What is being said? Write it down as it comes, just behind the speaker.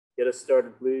get us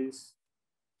started, please.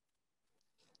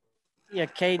 Yeah,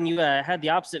 Cayden, you had the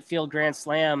opposite field grand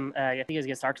slam. I think it was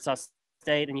against Arkansas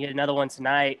State, and you had another one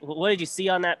tonight. What did you see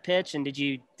on that pitch, and did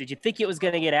you think it was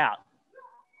going to get out?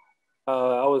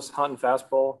 I was hunting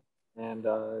fastball, and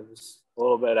it was a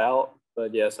little bit out,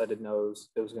 but yes, I did know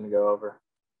it was going to go over.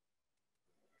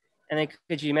 And then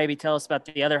could you maybe tell us about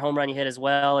the other home run you hit as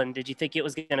well? And did you think it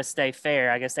was going to stay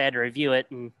fair? I guess they had to review it,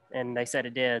 and they said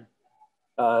it did.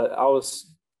 I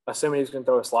was assuming he was going to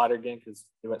throw a slider again because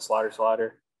he went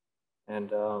slider.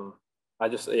 And I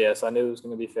knew it was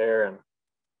going to be fair. And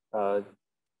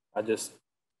I just,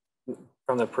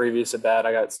 from the previous at bat,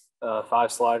 I got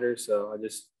 5 sliders. So I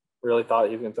just really thought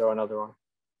he was going to throw another one.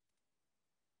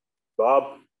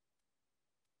 Bob?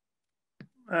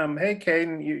 Hey,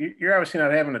 Cayden, you're obviously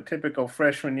not having a typical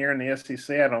freshman year in the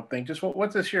SEC, I don't think. Just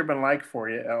what's this year been like for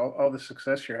you, all the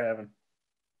success you're having?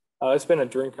 It's been a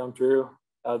dream come true.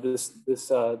 This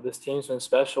team's been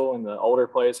special, and the older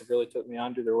players have really took me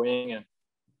under their wing and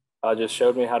just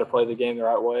showed me how to play the game the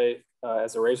right way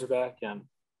as a Razorback. And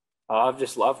I've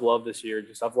loved this year.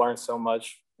 I've learned so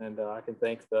much, and I can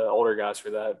thank the older guys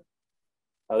for that.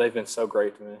 They've been so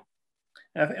great to me.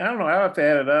 I don't know. I'll have to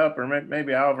add it up, or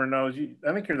maybe Oliver knows.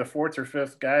 I think you're the 4th or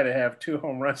 5th guy to have 2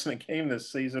 home runs in a game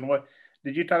this season. What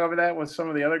did you talk over that with some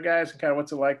of the other guys, and kind of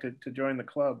what's it like to join the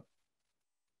club?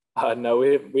 No,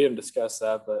 we haven't discussed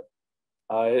that, but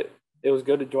it was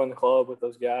good to join the club with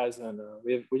those guys, and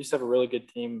we just have a really good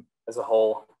team as a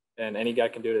whole, and any guy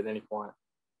can do it at any point.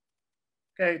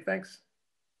 Okay, thanks.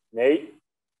 Nate?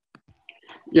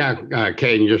 Yeah,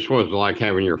 Cayden, just what was it like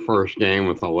having your first game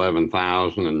with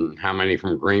 11,000, and how many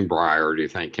from Greenbrier do you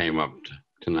think came up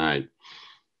tonight?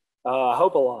 I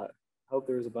hope a lot. I hope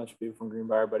there was a bunch of people from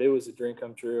Greenbrier, but it was a dream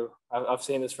come true. I've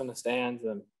seen this from the stands,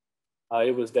 and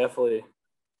it was definitely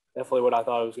what I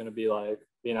thought it was going to be like,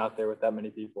 being out there with that many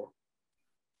people.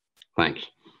 Thanks.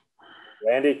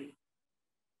 Randy?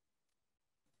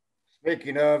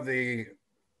 Speaking of the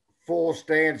full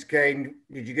stands, Cayden,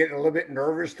 did you get a little bit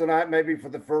nervous tonight, maybe for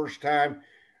the first time?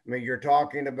 I mean, you're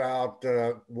talking about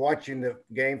watching the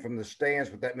game from the stands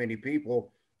with that many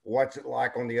people. What's it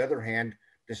like, on the other hand,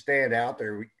 to stand out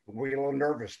there? Were you a little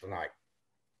nervous tonight?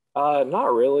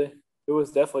 Not really. It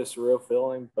was definitely a surreal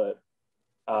feeling, but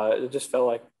it just felt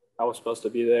like I was supposed to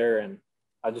be there, and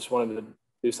I just wanted to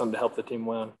do something to help the team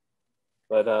win.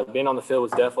 But being on the field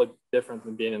was definitely different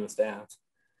than being in the stands.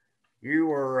 You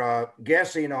were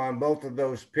guessing on both of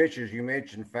those pitches. You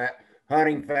mentioned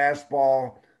hunting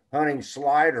fastball, hunting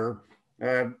slider.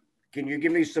 Can you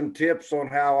give me some tips on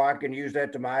how I can use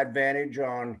that to my advantage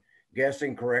on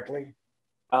guessing correctly?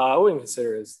 I wouldn't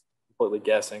consider it as completely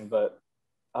guessing, but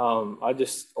I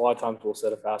just a lot of times will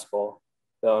set a fastball.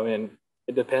 So, I mean,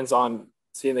 it depends on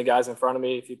seeing the guys in front of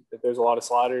me. If there's a lot of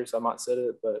sliders, I might sit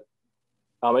it, but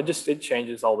it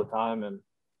changes all the time.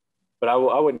 But I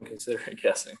wouldn't consider it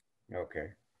guessing. Okay.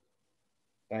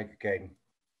 Thank you, Cayden.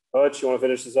 Hutch, you want to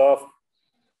finish this off?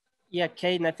 Yeah,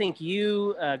 Cayden, I think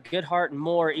you, Goodhart, and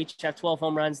Moore each have 12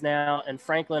 home runs now, and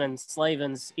Franklin and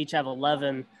Slavens each have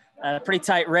 11. Pretty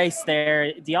tight race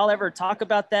there. Do y'all ever talk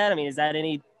about that? I mean, is that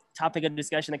any topic of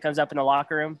discussion that comes up in the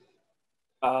locker room?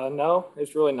 No,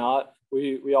 it's really not.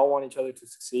 We all want each other to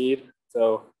succeed.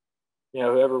 So,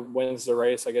 whoever wins the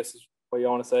race, I guess is what you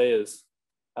want to say, is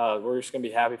we're just going to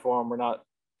be happy for them. We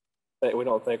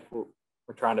don't think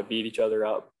we're trying to beat each other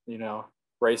up,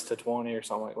 race to 20 or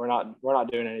something. We're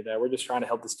not doing any of that. We're just trying to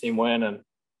help this team win. And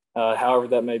however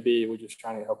that may be, we're just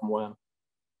trying to help them win.